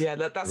gorgeous. Yeah,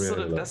 that's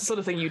really that's the sort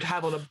of thing you'd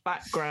have on a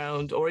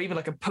background or even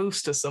like a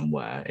poster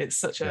somewhere. It's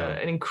such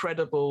an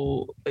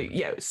incredible,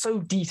 it's so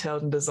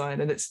detailed and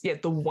designed, and it's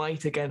the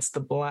white against the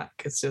black.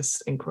 It's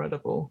just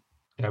incredible.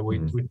 Yeah, we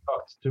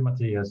talked to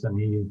Matthias, and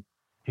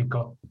he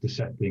got the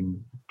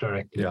setting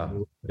directly. Yeah.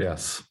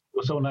 Yes. It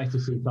was so nice to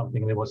see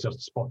something, and it was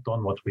just spot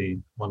on what we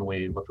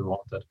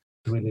wanted.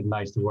 Really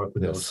nice to work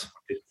with those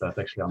artists that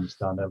actually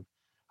understand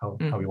how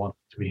we want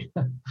it to be.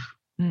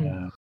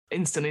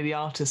 Instantly, the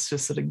artists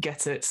just sort of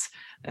get it.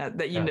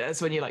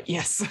 That's when you're like,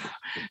 yes,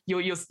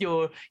 your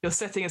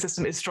setting and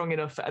system is strong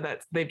enough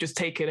that they've just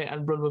taken it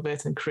and run with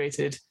it and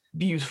created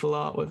beautiful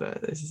art with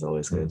it. This is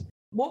always good.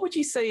 What would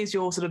you say is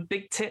your sort of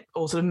big tip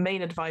or sort of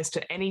main advice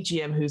to any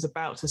GM who's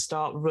about to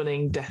start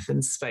running Death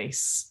in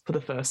Space for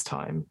the first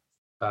time?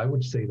 I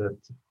would say that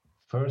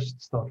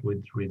first start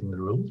with reading the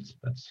rules.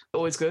 That's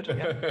always good.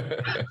 Yeah.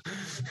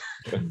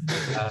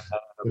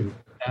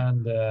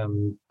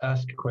 and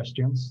ask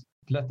questions.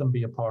 Let them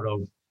be a part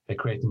of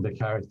creating the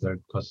character,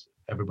 because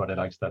everybody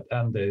likes that,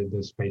 and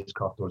the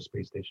spacecraft or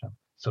space station.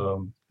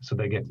 So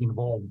they get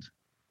involved.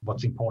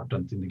 What's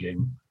important in the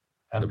game,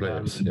 and the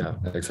players. Yeah,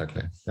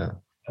 exactly. Yeah.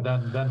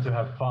 And then to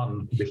have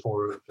fun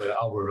before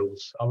our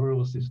rules. Our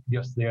rules is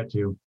just there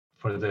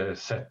for the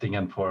setting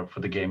and for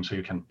the game, so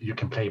you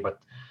can play, but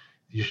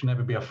you should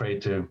never be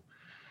afraid to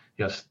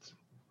just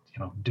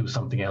do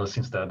something else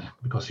instead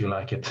because you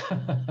like it.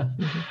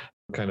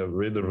 Kind of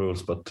read the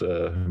rules, but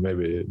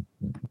maybe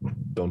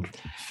don't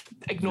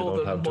ignore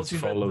them. Have to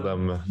follow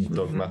them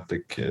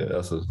dogmatic.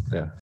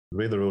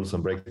 Read the rules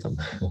and break them.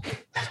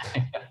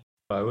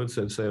 I would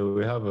say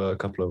we have a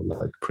couple of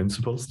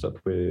principles that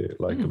we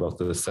like about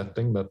the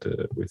setting that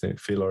we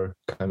feel are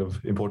kind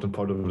of important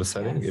part of the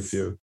setting. Yes. If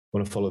you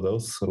want to follow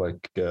those, so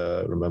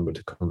remember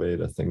to convey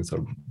that things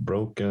are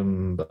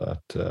broken, that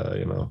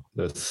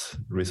there's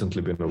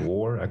recently been a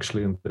war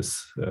actually in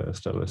this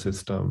stellar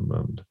system,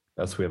 and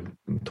as we have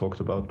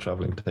talked about,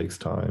 traveling takes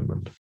time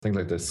and things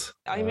like this.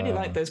 I really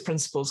like those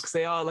principles because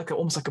they are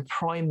almost like a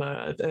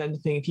primer and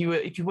anything. If you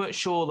weren't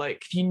sure,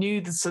 if you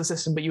knew the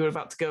system but you were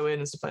about to go in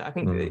and stuff like that, I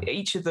think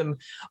each of them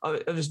are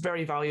just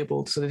very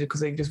valuable because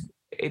they just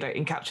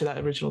encapture that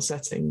original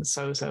setting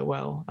so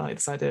well. I like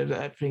this idea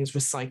that everything is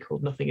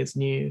recycled, nothing is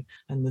new,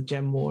 and the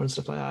gem war and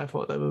stuff like that. I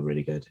thought they were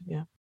really good.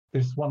 Yeah.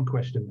 There's one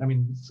question. I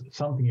mean,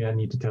 something I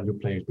need to tell your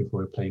players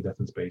before you play Death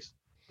in Space,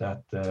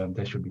 that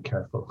they should be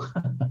careful.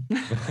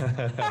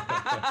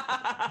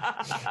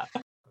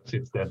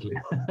 It's deadly.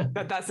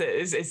 That's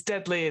it. It's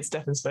deadly. It's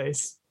Death in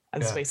Space.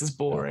 And space is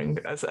boring.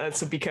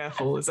 So be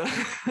careful.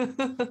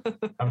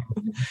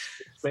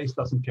 Space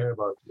doesn't care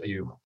about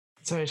you.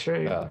 It's very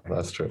true. Yeah,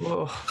 that's true.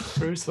 Oh,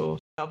 brutal.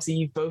 Obviously,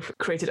 you've both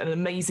created an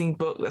amazing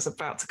book that's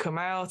about to come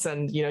out,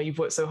 and you've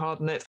worked so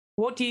hard on it.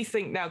 What do you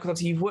think now? Because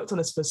obviously you've worked on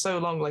this for so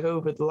long,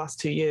 over the last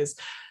 2 years.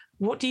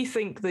 What do you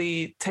think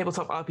the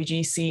tabletop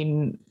RPG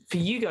scene for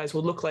you guys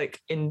will look like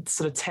in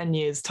sort of 10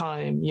 years'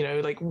 time?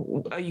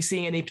 Are you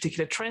seeing any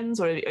particular trends,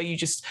 or are you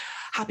just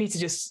happy to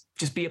just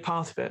be a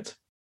part of it?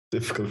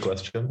 Difficult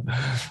question.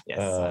 Yes,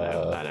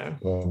 I know.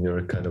 When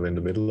you're kind of in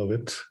the middle of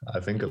it, I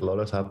think a lot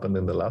has happened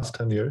in the last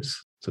 10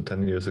 years. So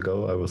 10 years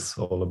ago, I was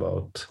all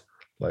about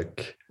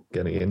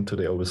getting into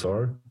the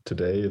OSR.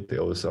 Today, the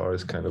OSR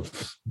is kind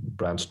of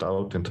branched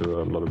out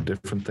into a lot of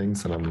different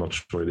things, and I'm not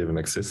sure it even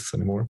exists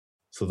anymore.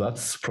 So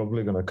that's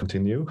probably going to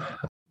continue.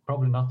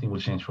 Probably nothing will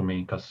change for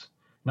me because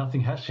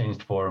nothing has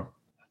changed for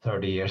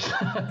 30 years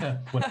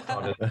when I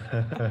started.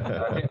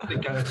 I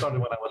think I started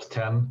when I was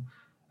 10,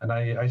 and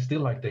I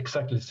still like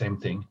exactly the same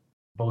thing,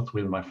 both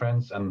with my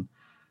friends, and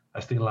I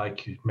still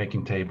like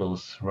making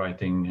tables,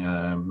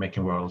 writing,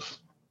 making worlds.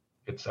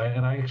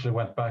 And I actually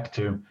went back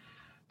to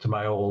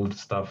my old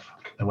stuff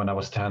when I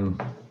was 10.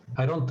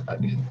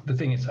 The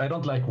thing is, I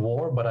don't like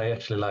war, but I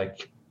actually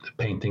like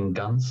painting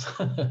guns.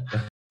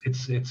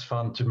 It's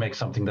fun to make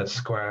something that's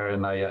square,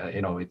 and I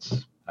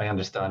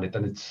understand it,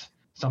 and it's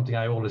something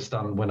I always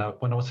done when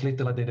I was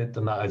little. I did it,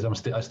 and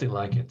I still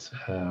like it.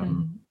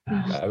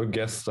 I would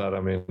guess that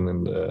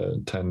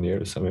in 10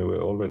 years, we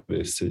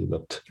already see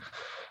that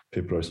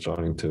people are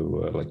starting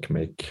to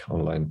make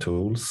online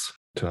tools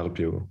to help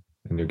you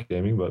in your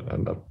gaming,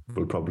 and that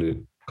will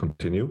probably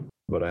continue.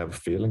 But I have a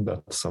feeling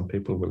that some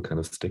people will kind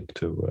of stick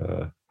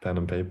to pen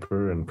and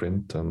paper and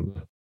print,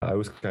 and I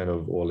was kind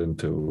of all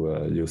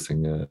into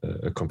using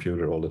a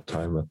computer all the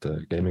time at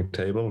the gaming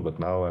table, but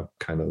now I've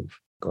kind of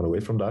gone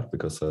away from that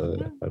because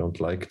I don't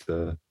like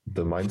the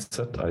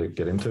mindset I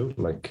get into.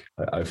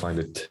 I find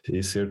it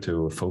easier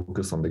to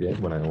focus on the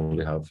game when I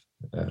only have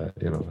a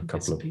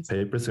couple of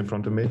papers in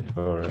front of me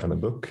and a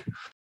book.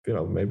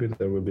 Maybe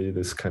there will be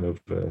this kind of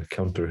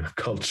counter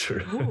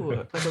culture. Ooh,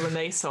 like a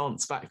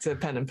renaissance back to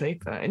pen and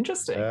paper.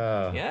 Interesting.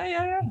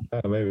 Yeah,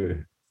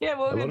 maybe. Yeah,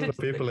 well, a lot of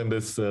the people in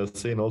this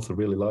scene also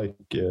really like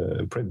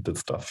printed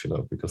stuff,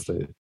 because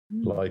they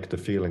like the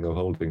feeling of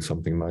holding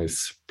something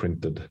nice,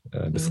 printed,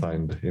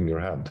 designed in your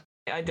hand.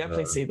 I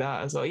definitely see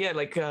that as well. Yeah,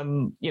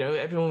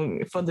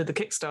 everyone funded the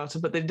Kickstarter,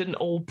 but they didn't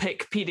all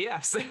pick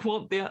PDFs. They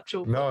want the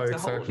actual. No,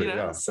 exactly.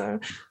 Yeah. So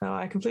no,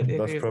 I completely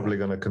agree. That's probably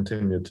going to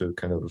continue to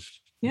kind of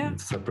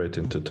separate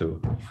into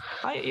two.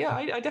 I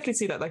definitely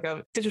see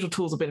that. Digital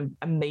tools have been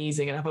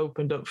amazing and have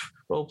opened up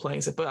role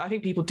playing stuff, but I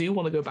think people do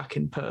want to go back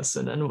in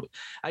person, and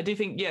I do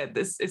think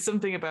it's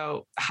something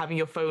about having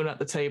your phone at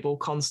the table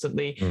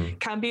constantly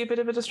can be a bit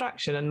of a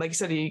distraction, and like you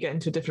said, you get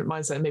into a different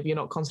mindset and maybe you're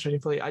not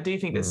concentrating fully. I do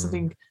think there's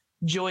something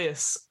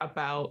joyous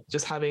about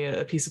just having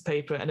a piece of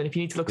paper, and then if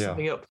you need to look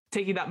something up,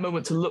 taking that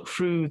moment to look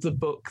through the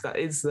book that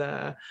is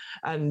there,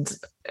 and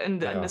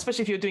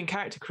especially if you're doing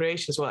character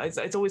creation as well,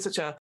 it's always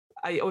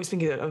I always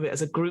think of it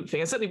as a group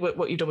thing, and certainly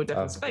what you've done with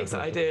Death in Space,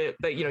 that idea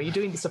that you're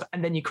doing this stuff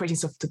and then you're creating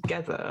stuff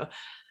together.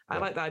 I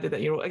like the idea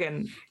that you're,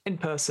 again, in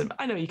person.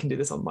 I know you can do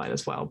this online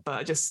as well,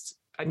 but there is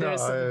something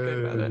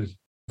good about it.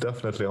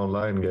 Definitely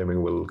online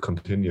gaming will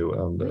continue,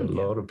 and a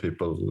lot of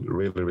people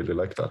really, really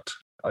like that.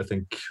 I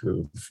think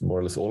more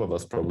or less all of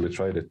us probably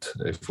tried it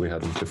if we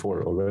hadn't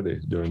before already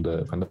during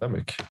the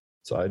pandemic.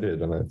 So I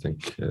did, and I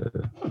think,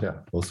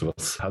 most of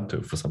us had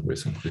to for some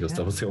reason, because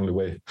that was the only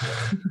way.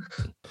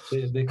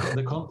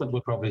 The content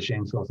will probably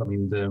change also. I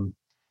mean,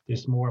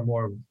 there's more and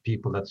more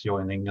people that's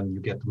joining, and you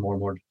get more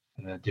and more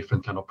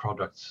different kind of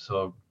products.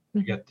 So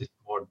you get this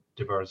more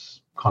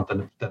diverse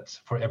content that's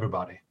for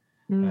everybody.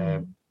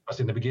 Because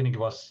in the beginning it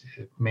was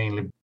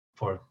mainly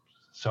for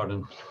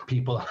certain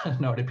people,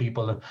 nerdy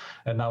people,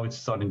 and now it's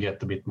starting to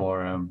get a bit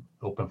more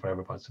open for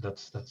everybody. So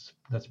that's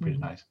pretty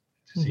nice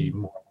to see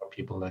more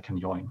people that can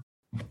join.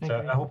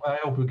 So I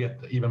hope we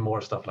get even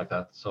more stuff like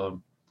that. So.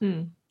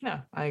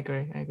 Yeah, I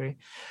agree.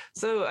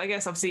 So I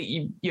guess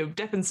obviously your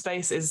Death in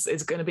Space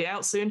is going to be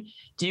out soon.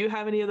 Do you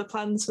have any other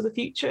plans for the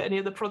future? Any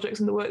other projects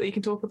in the work that you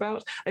can talk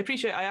about? I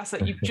appreciate I asked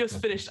that you've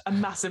just finished a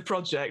massive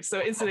project, so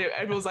instantly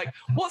everyone's like,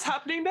 "What's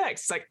happening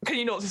next?" It's like, can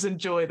you not just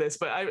enjoy this?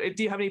 But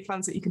do you have any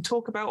plans that you can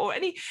talk about, or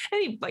any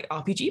like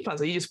RPG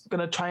plans? Are you just going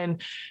to try and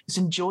just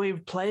enjoy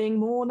playing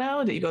more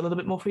now that you've got a little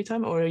bit more free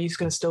time, or are you just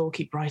going to still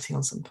keep writing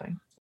on something?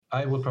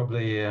 I would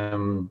probably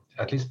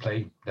at least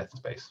play Death in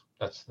Space.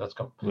 That's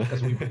cool. We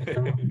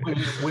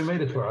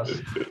made it for us.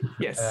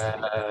 Yes.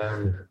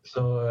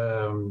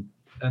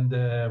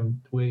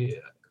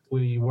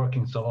 We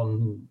working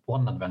on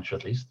one adventure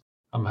at least.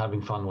 I'm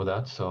having fun with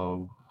that,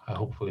 so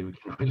hopefully we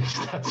can release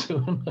that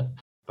soon.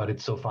 But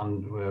it's so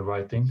fun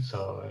writing,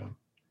 so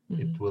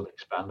it will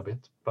expand a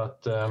bit.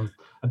 But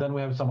and then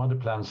we have some other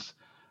plans.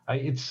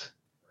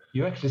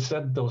 You actually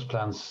said those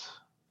plans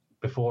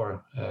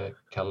before,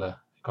 Carl.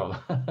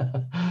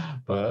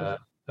 But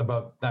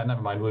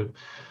never mind.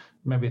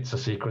 Maybe it's a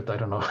secret. I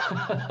don't know.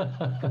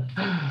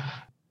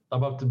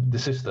 About the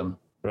system.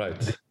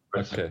 Right.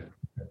 Okay.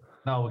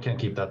 Now we can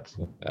keep that.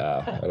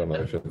 I don't know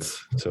if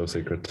it's so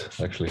secret,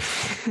 actually.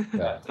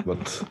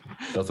 But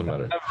doesn't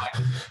matter.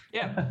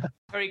 Yeah.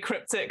 Very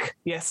cryptic.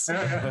 Yes.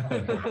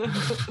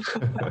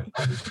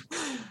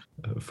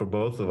 For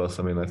both of us,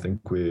 I mean, I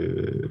think we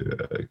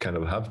kind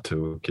of have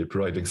to keep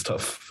writing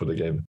stuff for the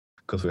game,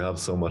 because we have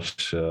so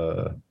much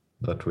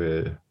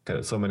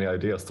so many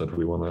ideas that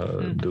we want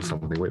to do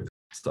something with.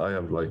 So I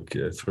have like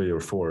 3 or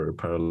 4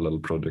 parallel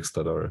projects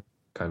that are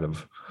kind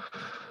of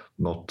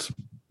not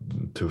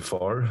too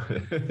far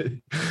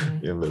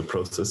in the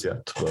process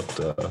yet, but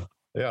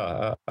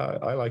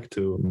I like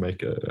to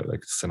make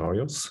like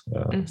scenarios,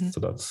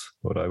 so that's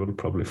what I will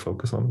probably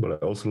focus on. But I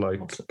also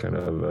like kind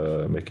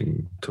of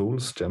making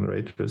tools,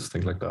 generators,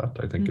 things like that.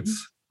 I think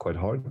it's quite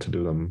hard to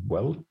do them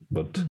well,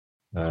 but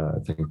I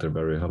think they're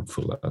very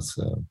helpful as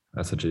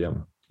a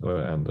GM.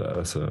 And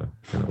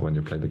when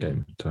you play the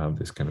game, to have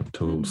these kind of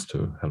tools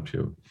to help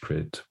you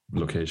create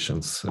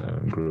locations,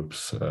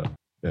 groups,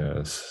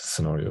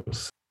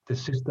 scenarios. The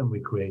system we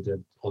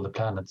created, all the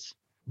planets,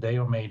 they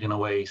are made in a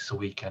way so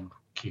we can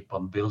keep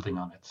on building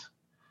on it.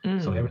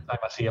 So every time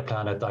I see a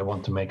planet, I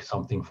want to make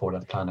something for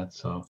that planet.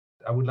 So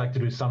I would like to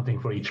do something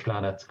for each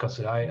planet,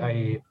 because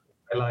I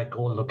like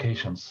all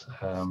locations.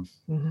 And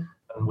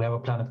we have a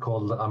planet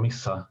called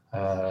Amissa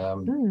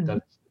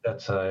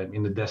that's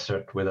in the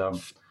desert with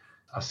a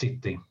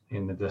city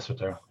in the desert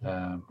there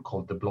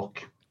called the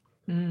Block.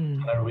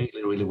 And I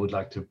really, really would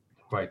like to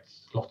write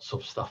lots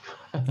of stuff.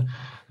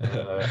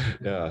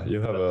 You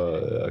have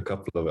a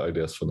couple of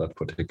ideas for that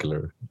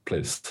particular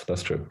place.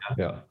 That's true.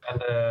 Yeah.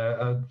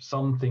 And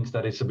some things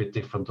that is a bit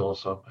different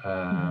also.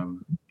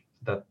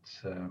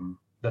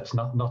 That's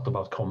not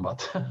about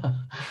combat.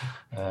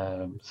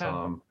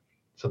 So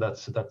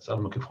that's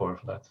I'm looking forward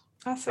for that.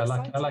 That's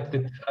exciting. I like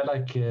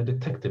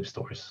detective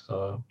stories.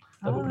 So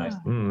that would be nice.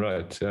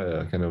 Right.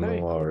 Yeah. Kind of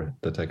noir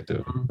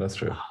detective. That's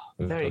true.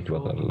 We've talked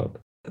about that a lot.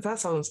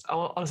 That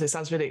honestly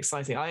sounds really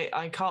exciting.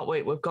 I can't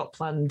wait. We've got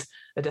planned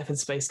a Death in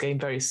Space game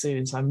very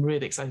soon, so I'm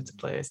really excited to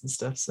play it and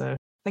stuff. So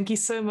thank you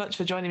so much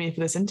for joining me for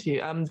this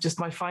interview. Just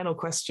my final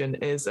question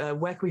is,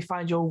 where can we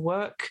find your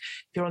work?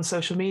 If you're on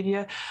social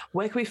media,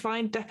 where can we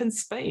find Death in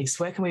Space?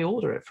 Where can we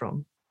order it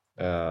from?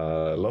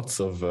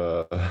 Lots of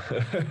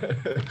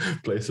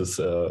places.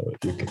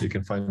 You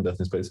can find Death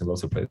in Space in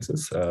lots of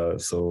places.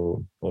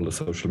 So all the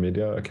social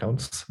media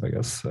accounts, I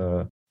guess.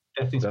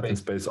 Death in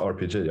Space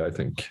RPG, I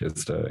think,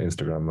 is the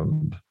Instagram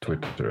and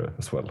Twitter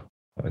as well.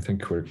 I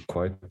think we're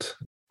quite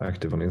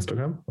active on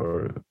Instagram,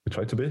 or we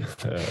try to be.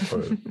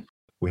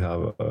 We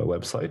have a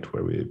website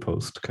where we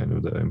post kind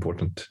of the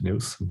important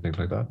news and things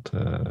like that,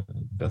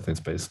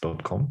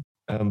 deathinspace.com.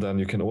 And then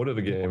you can order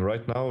the game.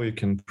 Right now, you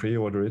can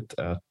pre-order it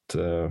at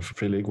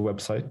Free League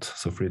website,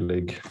 so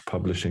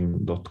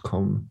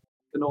freeleaguepublishing.com.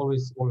 You can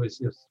always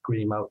just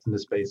scream out in the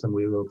space, and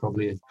we will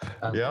probably.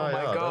 Oh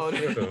my god!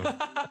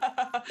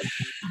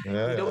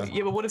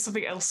 But what if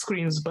something else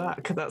screams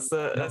back? That's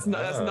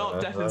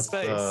not Death in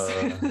Space.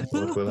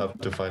 We'll have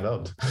to find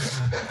out.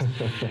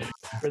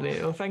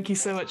 Brilliant. Well, thank you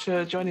so much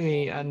for joining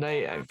me, and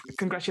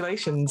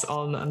congratulations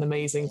on an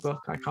amazing book.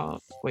 I can't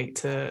wait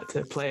to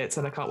play it,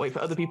 and I can't wait for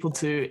other people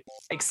to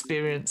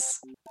experience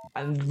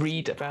and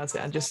read about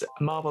it and just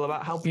marvel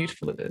about how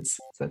beautiful it is.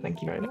 So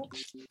thank you very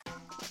much.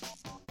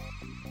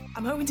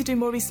 I'm hoping to do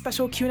more of these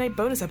special Q&A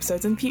bonus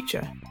episodes in the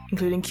future,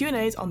 including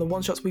Q&As on the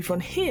one-shots we've run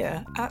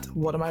here at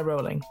What Am I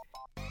Rolling?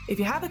 If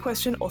you have a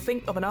question or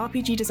think of an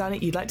RPG designer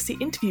you'd like to see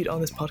interviewed on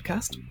this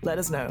podcast, let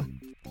us know.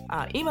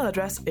 Our email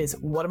address is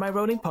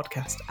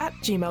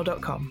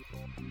whatamirollingpodcast@gmail.com.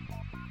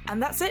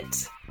 And that's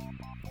it.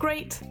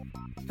 Great.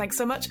 Thanks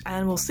so much,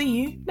 and we'll see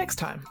you next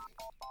time.